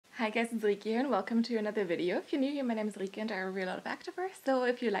Hi guys, it's Rike here and welcome to another video. If you're new here, my name is Rike and I review a lot of activewear, so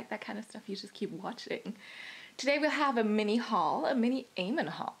if you like that kind of stuff, you just keep watching. Today we'll have a mini haul, a mini Amen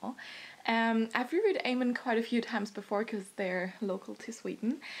haul. I've reviewed Amen quite a few times before because they're local to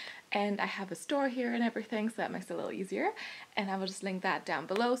Sweden and I have a store here and everything, so that makes it a little easier. And I will just link that down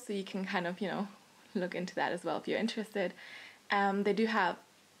below so you can kind of, look into that as well if you're interested. They do have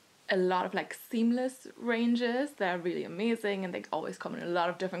a lot of like seamless ranges that are really amazing, and they always come in a lot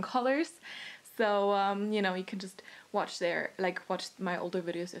of different colors. So you can just watch my older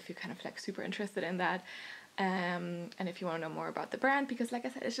videos if you're kind of like super interested in that. And if you want to know more about the brand, because like I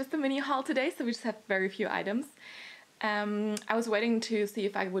said, it's just a mini haul today, so we just have very few items. I was waiting to see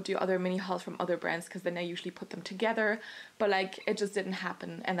if I would do other mini hauls from other brands, because then I usually put them together, but like it just didn't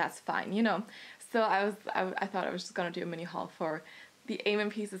happen, and that's fine, So I thought I was just gonna do a mini haul for the Amen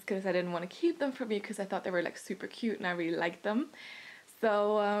pieces because I didn't want to keep them for me because I thought they were like super cute and I really liked them.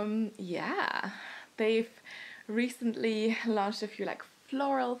 So yeah, they've recently launched a few like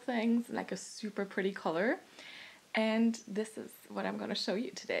floral things in like a super pretty color, and this is what I'm going to show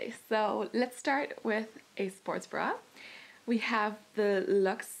you today. So let's start with a sports bra. We have the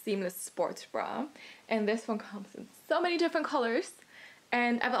Luxe seamless sports bra, and this one comes in so many different colors.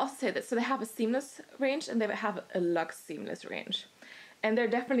 And I will also say that, so they have a seamless range and they have a Luxe seamless range. And they're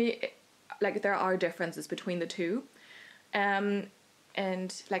definitely, like, there are differences between the two. And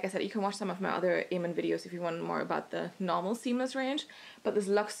like I said, you can watch some of my other Amen videos if you want more about the normal seamless range. But this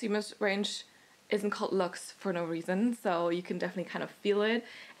Luxe seamless range isn't called Luxe for no reason, so you can definitely kind of feel it.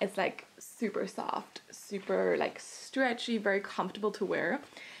 It's like super soft, super like stretchy, very comfortable to wear.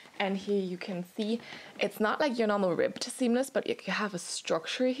 And here you can see it's not like your normal ribbed seamless, but you have a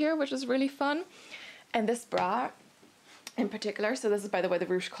structure here, which is really fun. And this bra in particular, so this is by the way the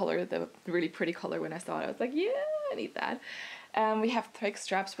rouge color, the really pretty color. When I saw it, I was like, yeah, I need that. We have thick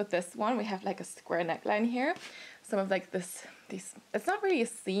straps with this one. We have like a square neckline here. Some of like these, it's not really a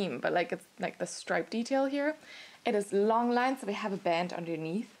seam, but like it's like the stripe detail here. It is long line, so we have a band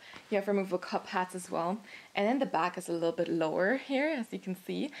underneath. You have removable cup hats as well. And then the back is a little bit lower here, as you can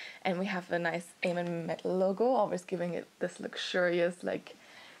see. And we have a nice Amen metal logo, always giving it this luxurious, like,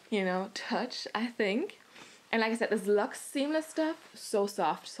 touch, I think. And like I said, this Luxe seamless stuff, so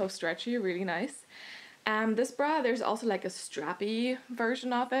soft, so stretchy, really nice. This bra, there's also like a strappy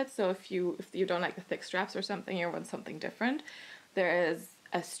version of it. So if you don't like the thick straps or something, you want something different, there is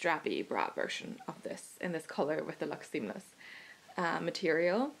a strappy bra version of this in this color with the Luxe seamless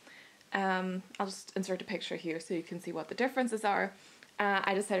material. I'll just insert a picture here so you can see what the differences are.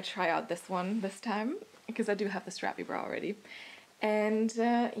 I decided to try out this one this time because I do have the strappy bra already. And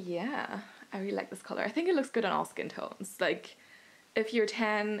yeah, I really like this color. I think it looks good on all skin tones. Like if you're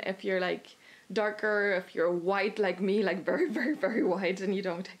tan, if you're like darker, if you're white like me, like very, very, very white, and you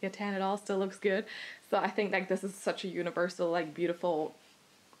don't get tan at all, still looks good. So I think like this is such a universal, like beautiful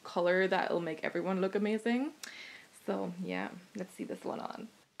color that will make everyone look amazing. So yeah, let's see this one on.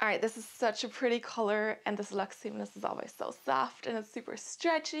 Alright, this is such a pretty color, and this Luxe seamless is always so soft and it's super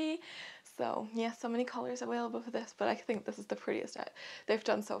stretchy. So yeah, so many colors available for this, but I think this is the prettiest they've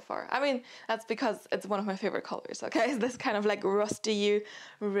done so far. I mean, that's because it's one of my favorite colors, okay? This kind of like rusty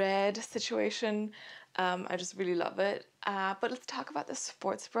red situation. I just really love it. But let's talk about the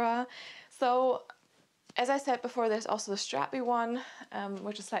sports bra. So as I said before, there's also the strappy one,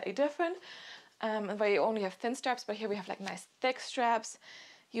 which is slightly different, where you only have thin straps, but here we have like nice thick straps.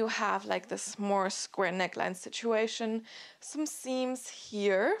 You have like this more square neckline situation, some seams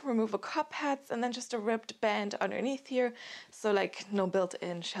here, removable cup hats, and then just a ribbed band underneath here. So like no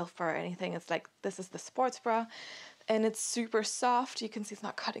built-in shelf bar or anything. It's like, this is the sports bra, and it's super soft. You can see it's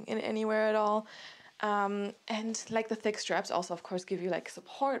not cutting in anywhere at all. And like the thick straps also of course give you like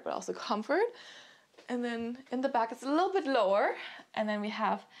support, but also comfort. And then in the back it's a little bit lower, and then we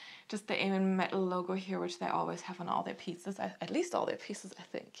have just the Amen metal logo here, which they always have on all their pieces, at least all their pieces, I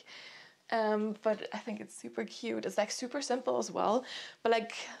think. But I think it's super cute. It's like super simple as well, but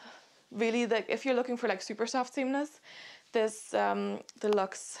like really, like if you're looking for like super soft seamless, this the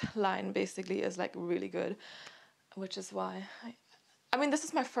Luxe line basically is like really good, which is why I mean this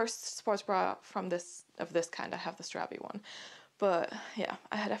is my first sports bra from this kind. I have the strappy one. But yeah,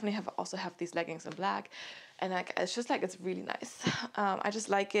 I definitely also have these leggings in black, and like it's just like, it's really nice. I just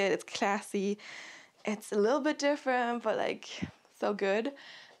like it. It's classy. It's a little bit different, but like so good.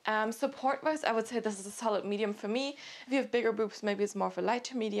 Support wise, I would say this is a solid medium for me. If you have bigger boobs, maybe it's more of a light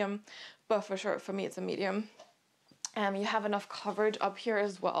to medium, but for sure for me it's a medium. You have enough coverage up here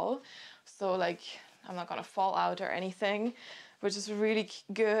as well, so like I'm not gonna fall out or anything, which is really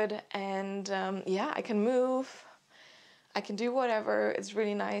good. And yeah, I can move. I can do whatever. It's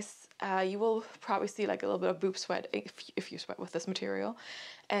really nice. You will probably see like a little bit of boob sweat if you sweat with this material,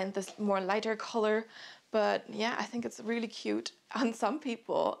 and this more lighter color. But yeah, I think it's really cute. On some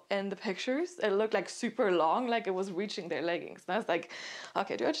people in the pictures, it looked like super long, like it was reaching their leggings. And I was like,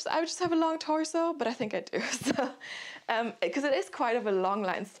 okay, I would just have a long torso? But I think I do. So, because it is quite of a long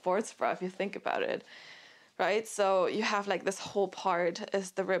line sports bra if you think about it, right? So you have like this whole part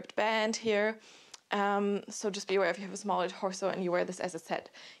is the ribbed band here. So just be aware if you have a smaller torso and you wear this as a set,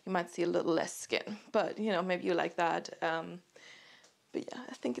 you might see a little less skin. But you know, maybe you like that. But yeah,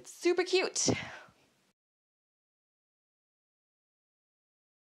 I think it's super cute.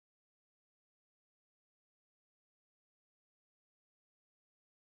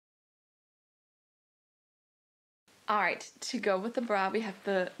 All right, to go with the bra, we have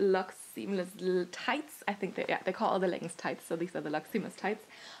the Luxe seamless tights. I think they call all the leggings tights, so these are the Luxe seamless tights.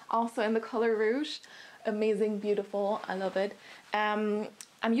 Also in the color rouge, amazing, beautiful, I love it. I'm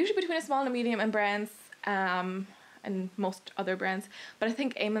usually between a small and a medium in brands, and most other brands, but I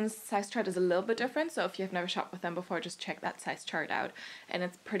think Eamon's size chart is a little bit different, so if you've never shopped with them before, just check that size chart out, and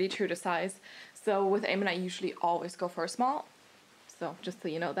it's pretty true to size. So with Eamon, I usually always go for a small, so just so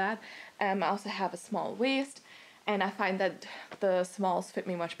you know that. I also have a small waist, and I find that the smalls fit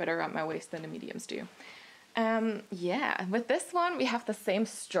me much better around my waist than the mediums do. Yeah, with this one, we have the same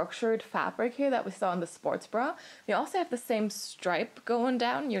structured fabric here that we saw in the sports bra. We also have the same stripe going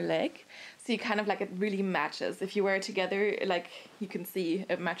down your leg. So you kind of like, it really matches. If you wear it together, like you can see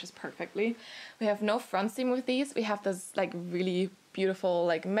it matches perfectly. We have no front seam with these. We have this like really beautiful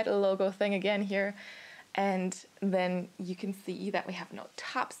like metal logo thing again here. And then you can see that we have no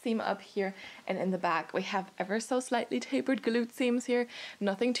top seam up here, and in the back we have ever so slightly tapered glute seams here.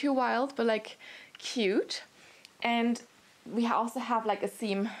 Nothing too wild, but like cute. And we also have like a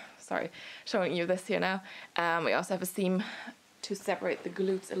seam, sorry, showing you this here now. We also have a seam to separate the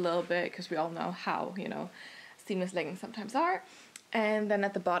glutes a little bit, because we all know how, you know, seamless leggings sometimes are. And then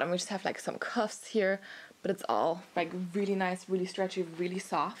at the bottom we just have like some cuffs here, but it's all like really nice, really stretchy, really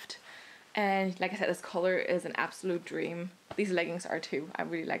soft. And like I said, this color is an absolute dream. These leggings are too. I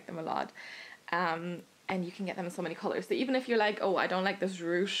really like them a lot. And you can get them in so many colors. So even if you're like, oh, I don't like this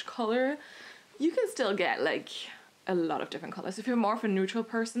rouge color, you can still get like a lot of different colors. If you're more of a neutral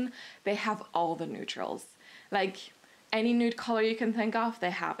person, they have all the neutrals. Like any nude color you can think of,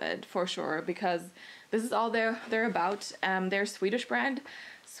 they have it for sure, because this is all they're about. They're a Swedish brand.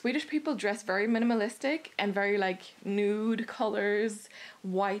 Swedish people dress very minimalistic and very like nude colors,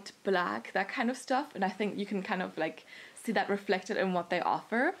 white, black, that kind of stuff. And I think you can kind of like see that reflected in what they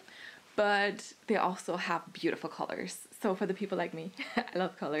offer. But they also have beautiful colors. So for the people like me, I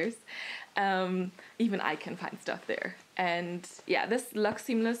love colors. Even I can find stuff there. And yeah, this Luxe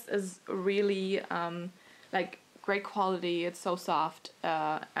Seamless is really like great quality. It's so soft,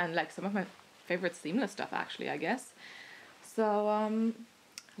 and like some of my favorite seamless stuff actually, I guess. So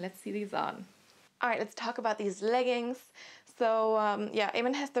let's see these on. All right, let's talk about these leggings. So yeah,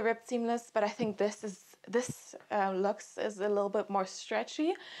 Eamon has the ribbed seamless, but I think this Luxe is a little bit more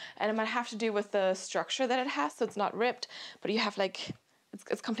stretchy, and it might have to do with the structure that it has. So it's not ribbed, but you have like,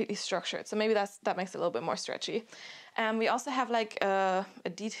 it's completely structured. So maybe that makes it a little bit more stretchy. We also have like a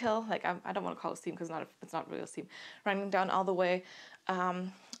detail, like I don't want to call it a seam because it's not really a seam, running down all the way,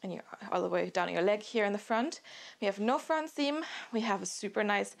 and all the way down your leg here in the front. We have no front seam. We have a super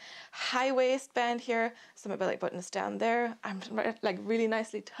nice high waistband here. So my belly button is down there. I'm like really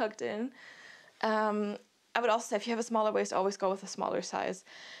nicely tucked in. I would also say if you have a smaller waist, always go with a smaller size.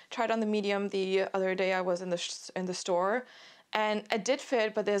 Tried on the medium the other day. I was in the store, and it did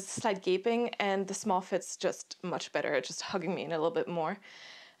fit, but there's slight gaping, and the small fits just much better. It's just hugging me in a little bit more.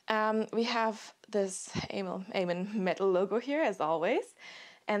 We have this Eamon metal logo here as always,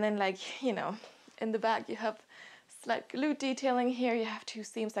 and then like, you know, in the back you have slight glute detailing here. You have two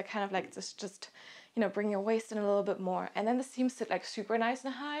seams that kind of like just you know, bring your waist in a little bit more, and then the seams sit like super nice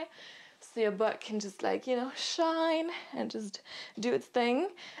and high. So your butt can just like, you know, shine and just do its thing.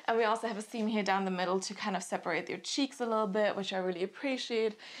 And we also have a seam here down the middle to kind of separate your cheeks a little bit, which I really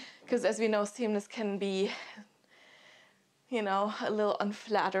appreciate, because as we know, seamless can be, you know, a little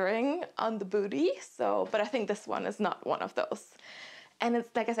unflattering on the booty. So, but I think this one is not one of those. And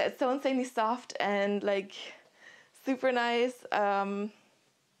it's, like I said, it's so insanely soft and like super nice.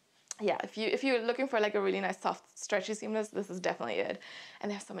 Yeah, if you're looking for like a really nice soft stretchy seamless, this is definitely it.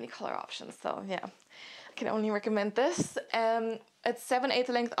 And they have so many color options, so yeah, I can only recommend this. It's 7/8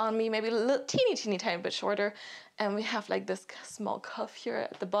 length on me, maybe a little teeny tiny bit shorter, and we have like this small cuff here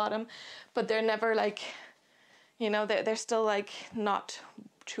at the bottom, but they're never like, you know, they're still like not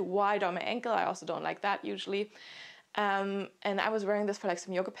too wide on my ankle. I also don't like that usually. And I was wearing this for like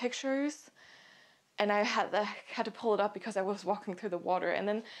some yoga pictures, and I had to pull it up because I was walking through the water, and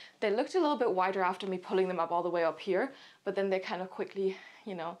then they looked a little bit wider after me pulling them up all the way up here, but then they kind of quickly,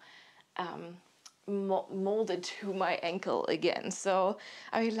 you know, molded to my ankle again. So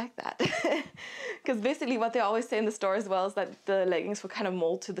I really like that, because basically what they always say in the store as well is that the leggings will kind of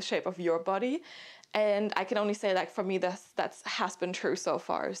mold to the shape of your body, and I can only say, like, for me that's has been true so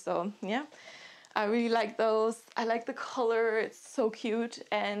far. So yeah, I really like those. I like the color, it's so cute,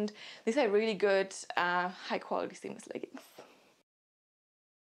 and these are really good high quality seamless leggings.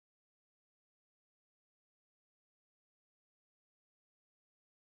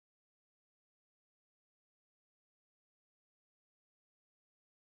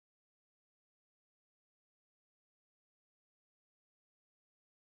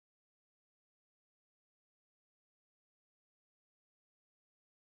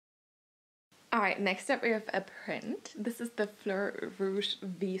 All right, next up we have a print. This is the Fleur Rouge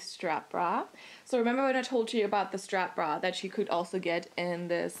V strap bra. So remember when I told you about the strap bra that you could also get in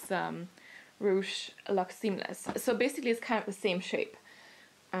this Rouge Luxe Seamless. So basically it's kind of the same shape,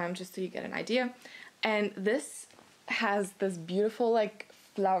 just so you get an idea. And this has this beautiful like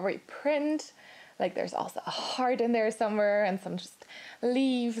flowery print. Like there's also a heart in there somewhere and some just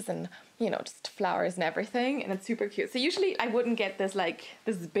leaves and, you know, just flowers and everything. And it's super cute. So usually I wouldn't get this like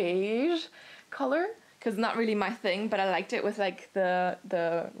this beige color because it's not really my thing, but I liked it with like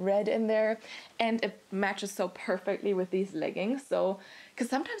the red in there, and it matches so perfectly with these leggings. So because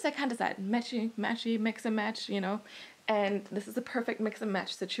sometimes I can't decide matchy mix and match, you know, and this is a perfect mix and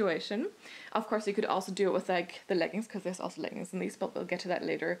match situation. Of course you could also do it with like the leggings, because there's also leggings in these, but we'll get to that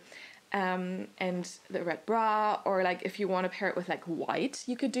later. And the red bra, or like if you want to pair it with like white,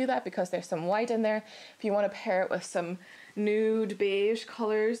 you could do that because there's some white in there. If you want to pair it with some nude beige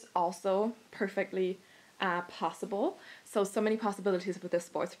colors, also perfectly possible. So many possibilities with this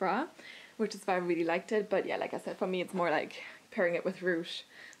sports bra, which is why I really liked it. But yeah, like I said, for me it's more like pairing it with rouge.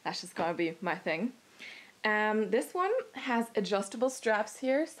 That's just gonna be my thing. This one has adjustable straps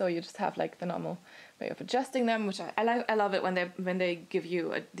here, so you just have like the normal way of adjusting them, which I love it when they give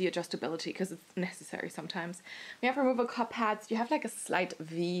you the adjustability, because it's necessary sometimes. We have removable cup pads. You have like a slight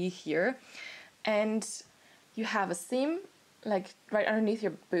V here, and you have a seam like right underneath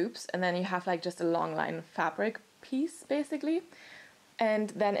your boobs, and then you have like just a long line fabric piece basically. And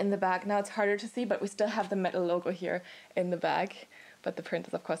then in the back, now it's harder to see, but we still have the metal logo here in the back, but the print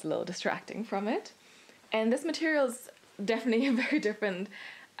is of course a little distracting from it. And this material is definitely very different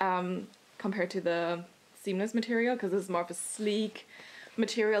compared to the seamless material, because this is more of a sleek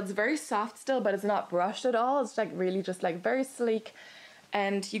material. It's very soft still, but it's not brushed at all. It's like really just like very sleek,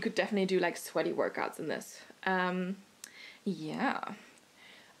 and you could definitely do like sweaty workouts in this. Yeah.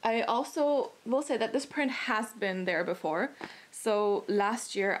 I also will say that this print has been there before. So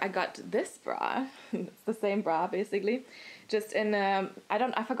last year I got this bra. It's the same bra basically, just in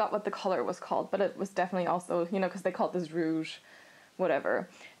I forgot what the color was called, but it was definitely also, you know, because they called this rouge whatever,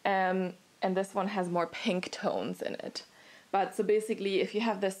 and this one has more pink tones in it. But so basically if you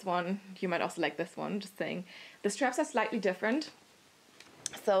have this one, you might also like this one, just saying. The straps are slightly different,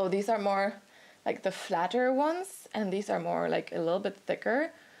 so these are more like the flatter ones, and these are more like a little bit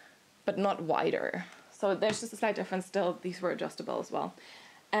thicker but not wider. So there's just a slight difference. Still, these were adjustable as well.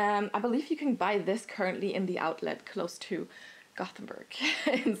 I believe you can buy this currently in the outlet close to Gothenburg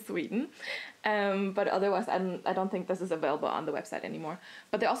in Sweden. But otherwise, I don't think this is available on the website anymore.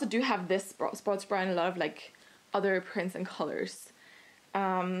 But they also do have this sports bra in a lot of like other prints and colors.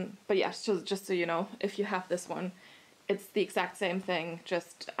 But yeah, so just so you know, if you have this one, it's the exact same thing,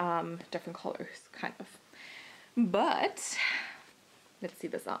 just different colors, kind of. But let's see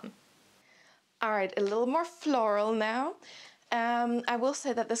this on. All right, a little more floral now. I will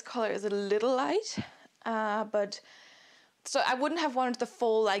say that this color is a little light, but so I wouldn't have wanted the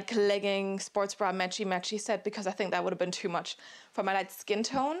full like legging sports bra matchy set, because I think that would have been too much for my light skin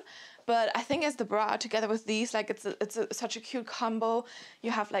tone. But I think as the bra together with these, like it's such a cute combo. You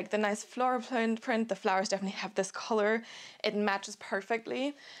have like the nice floral print. The flowers definitely have this color. It matches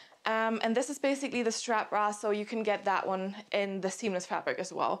perfectly. And this is basically the strap bra, so you can get that one in the seamless fabric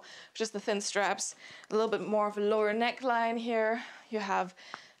as well. Just the thin straps, a little bit more of a lower neckline here. You have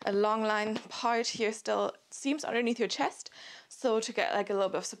a long line part here, still seams underneath your chest, so to get like a little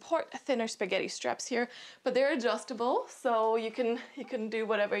bit of support, thinner spaghetti straps here, but they're adjustable, so you can do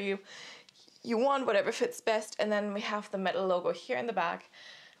whatever you want, whatever fits best. And then we have the metal logo here in the back.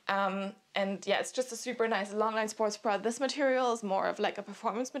 And yeah, it's just a super nice long line sports bra. This material is more of like a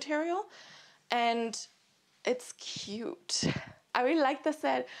performance material, and it's cute. I really like the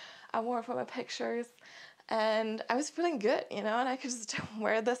set. I wore it for my pictures. and I was feeling good, you know, and I could just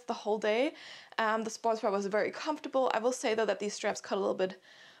wear this the whole day. The Sportswear was very comfortable. I will say though that these straps cut a little bit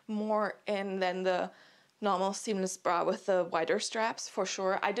more in than the normal seamless bra with the wider straps, for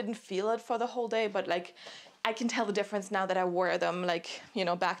sure. I didn't feel it for the whole day, but like I can tell the difference now that I wear them, like, you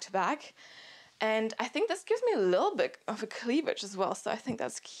know, back to back. And I think this gives me a little bit of a cleavage as well, so I think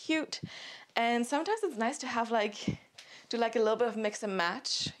that's cute. And sometimes it's nice to have like, do like a little bit of mix and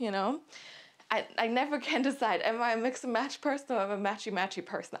match, you know. I never can decide, am I a mix and match person or am I a matchy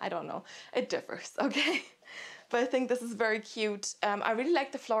person? I don't know, it differs, okay? But I think this is very cute. I really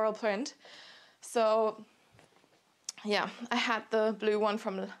like the floral print. So yeah, I had the blue one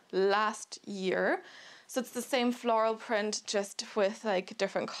from last year. So it's the same floral print, just with like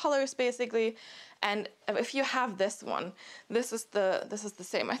different colors basically. And if you have this one, this is the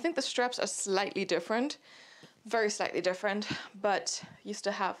same. I think the straps are slightly different, very slightly different, but you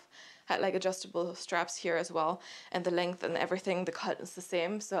still had like adjustable straps here as well, and the length and everything, the cut is the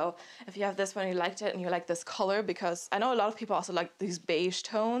same. So if you have this one, you liked it and you like this color, because I know a lot of people also like these beige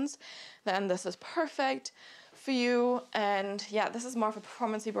tones, then this is perfect for you. And yeah, this is more of a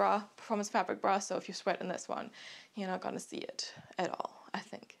performance fabric bra, so if you sweat in this one, you're not gonna see it at all, I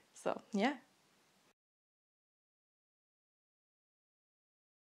think. So yeah.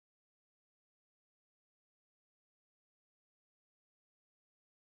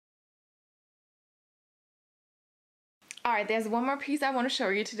 All right, there's one more piece I want to show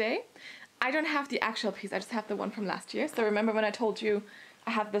you today. I don't have the actual piece, I just have the one from last year. So remember when I told you I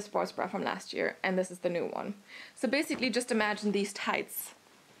have this sports bra from last year, and this is the new one. So basically just imagine these tights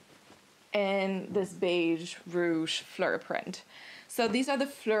in this beige rouge fleur print. So these are the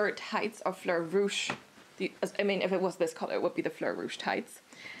Fleur Tights or Fleur Rouge. I mean, if it was this color, it would be the Fleur Rouge tights.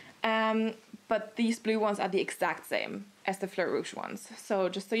 But these blue ones are the exact same as the Fleur Rouge ones. So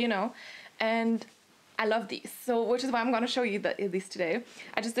just so you know. And I love these, so which is why I'm going to show you these today.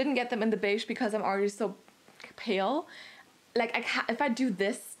 I just didn't get them in the beige because I'm already so pale. Like if I do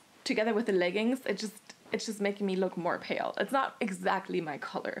this together with the leggings, it's just making me look more pale. It's not exactly my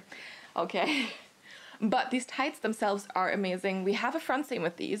color, okay? But these tights themselves are amazing. We have a front seam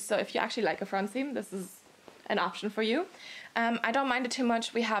with these, so if you actually like a front seam, this is an option for you. I don't mind it too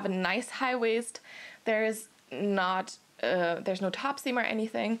much. We have a nice high waist. There's no top seam or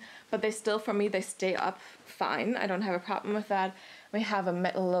anything, but they still, for me, they stay up fine. I don't have a problem with that. We have a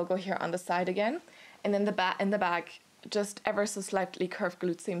metal logo here on the side again, and then in the back, just ever so slightly curved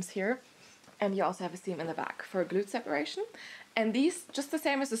glute seams here, and you also have a seam in the back for glute separation. And these, just the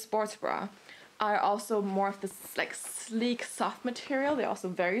same as the sports bra, are also more of this like sleek, soft material. They're also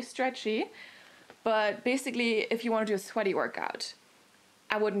very stretchy, but basically, if you want to do a sweaty workout,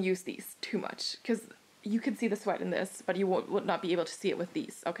 I wouldn't use these too much, because you can see the sweat in this, but you would not be able to see it with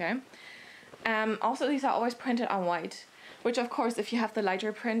these, okay? Also, these are always printed on white, which of course, if you have the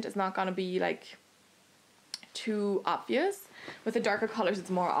lighter print, is not gonna be like too obvious. With the darker colors, it's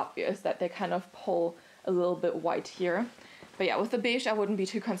more obvious that they kind of pull a little bit white here. But yeah, with the beige, I wouldn't be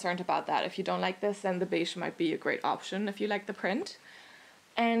too concerned about that. If you don't like this, then the beige might be a great option if you like the print.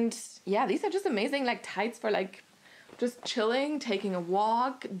 And yeah, these are just amazing, like tights for like just chilling, taking a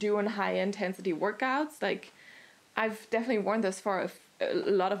walk, doing high intensity workouts. Like, I've definitely worn this for a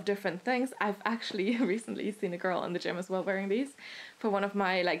lot of different things. I've actually recently seen a girl in the gym as well wearing these for one of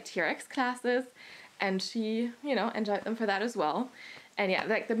my like TRX classes, and she, you know, enjoyed them for that as well. And yeah,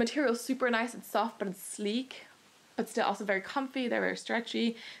 like the material is super nice. It's soft, but it's sleek, but still also very comfy. They're very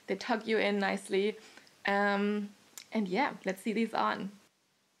stretchy. They tuck you in nicely. And yeah, let's see these on.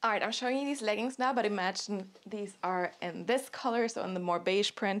 Alright, I'm showing you these leggings now, but imagine these are in this color, so in the more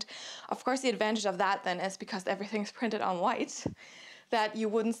beige print. Of course, the advantage of that then is, because everything's printed on white, that you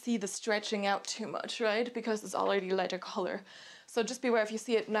wouldn't see the stretching out too much, right? Because it's already a lighter color. So just beware if you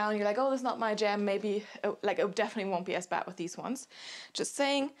see it now and you're like, oh, this is not my jam, maybe, like, it definitely won't be as bad with these ones. Just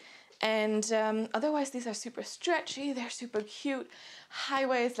saying. And otherwise, these are super stretchy, they're super cute. High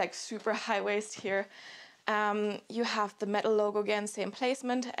waist, like super high waist here. You have the metal logo again, same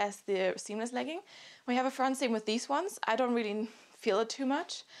placement as the seamless legging. We have a front seam with these ones. I don't really feel it too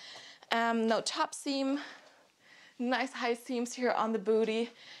much. No top seam, nice high seams here on the booty,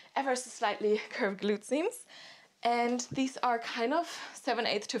 ever so slightly curved glute seams. And these are kind of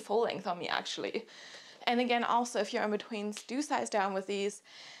 7/8 to full length on me actually. And again, also if you're in betweens, do size down with these.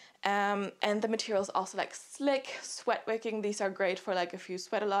 And the material is also like slick, sweat wicking. These are great for like if you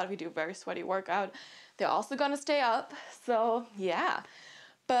sweat a lot, if you do a very sweaty workout. They're also gonna stay up, so yeah.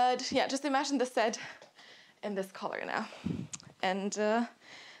 But yeah, just imagine the set in this color now. And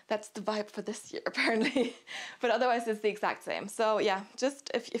that's the vibe for this year apparently. But otherwise it's the exact same. So yeah,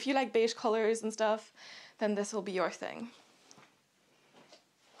 just if you like beige colors and stuff, then this will be your thing.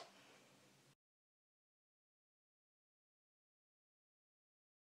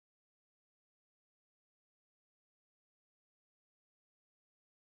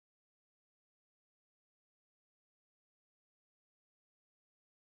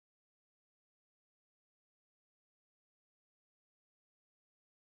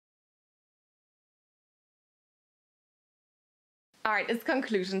 Alright, it's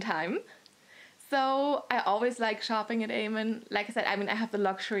conclusion time. So I always like shopping at Amen. Like I said, I mean, I have the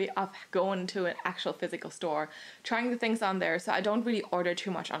luxury of going to an actual physical store, trying the things on there, so I don't really order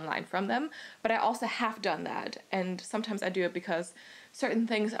too much online from them, but I also have done that, and sometimes I do it because certain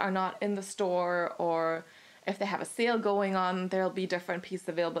things are not in the store, or if they have a sale going on, there'll be different pieces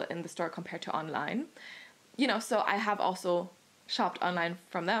available in the store compared to online. You know, so I have also shopped online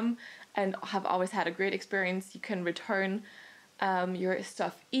from them and have always had a great experience. You can return your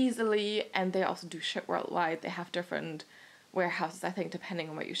stuff easily, and they also do ship worldwide. They have different warehouses, I think, depending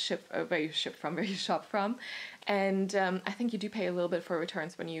on where you ship from, where you shop from. And I think you do pay a little bit for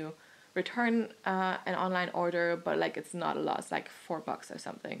returns when you return an online order, but like it's not a lot. It's like $4 or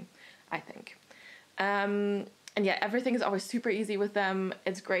something, I think. And yeah, everything is always super easy with them.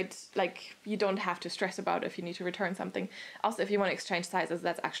 It's great. Like, you don't have to stress about if you need to return something. Also, if you want to exchange sizes,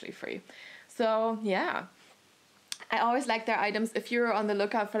 that's actually free. So yeah. I always like their items. If you're on the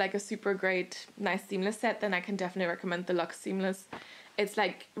lookout for like a super great, nice seamless set, then I can definitely recommend the Luxe seamless. It's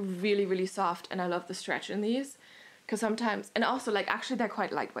like really, really soft, and I love the stretch in these. Because sometimes, and also like actually they're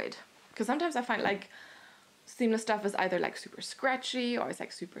quite lightweight. Because sometimes I find like seamless stuff is either like super scratchy or it's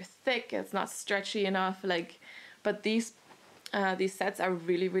like super thick. It's not stretchy enough. Like, but these sets are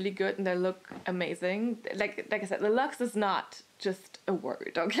really, really good, and they look amazing. Like I said, the Luxe is not just a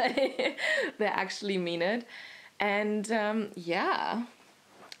word, okay? They actually mean it. And yeah,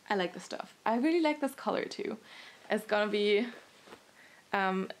 I like this stuff. I really like this color too. It's gonna be,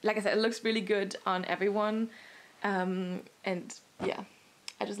 like I said, it looks really good on everyone. And yeah,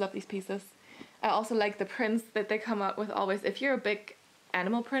 I just love these pieces. I also like the prints that they come out with always. If you're a big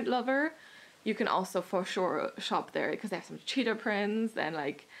animal print lover, you can also for sure shop there, because they have some cheetah prints, and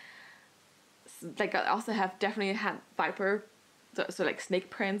like I also have definitely had viper, so like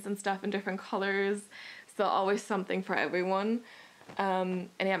snake prints and stuff in different colors. So always something for everyone. And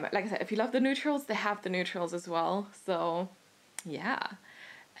yeah, like I said, if you love the neutrals, they have the neutrals as well. So yeah.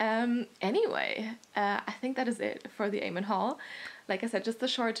 Anyway, I think that is it for the Amen haul. Like I said, just a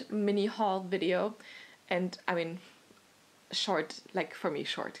short mini haul video. And I mean, short, like for me,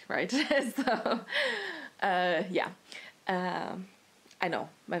 short, right? So yeah. I know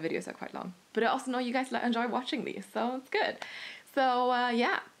my videos are quite long, but I also know you guys enjoy watching these, so it's good. So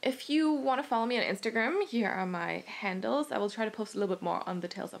yeah, if you want to follow me on Instagram, here are my handles. I will try to post a little bit more on the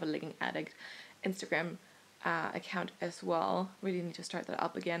Tales of a Legging Addict Instagram account as well. Really need to start that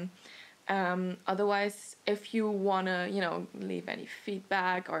up again. Otherwise, if you want to, you know, leave any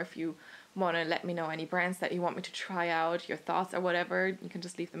feedback, or if you want to let me know any brands that you want me to try out, your thoughts or whatever, you can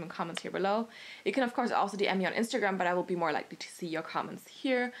just leave them in comments here below. You can of course also DM me on Instagram, but I will be more likely to see your comments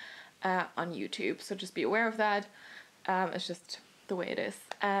here on YouTube, so just be aware of that. It's just the way it is.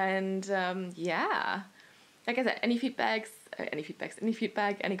 And yeah, like I said, any feedback,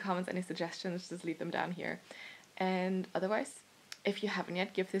 any comments, any suggestions, just leave them down here. And otherwise, if you haven't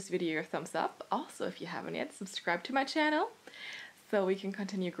yet, give this video your thumbs up. Also, if you haven't yet, subscribe to my channel so we can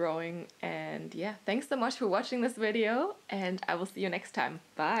continue growing. And yeah, thanks so much for watching this video, and I will see you next time.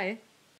 Bye!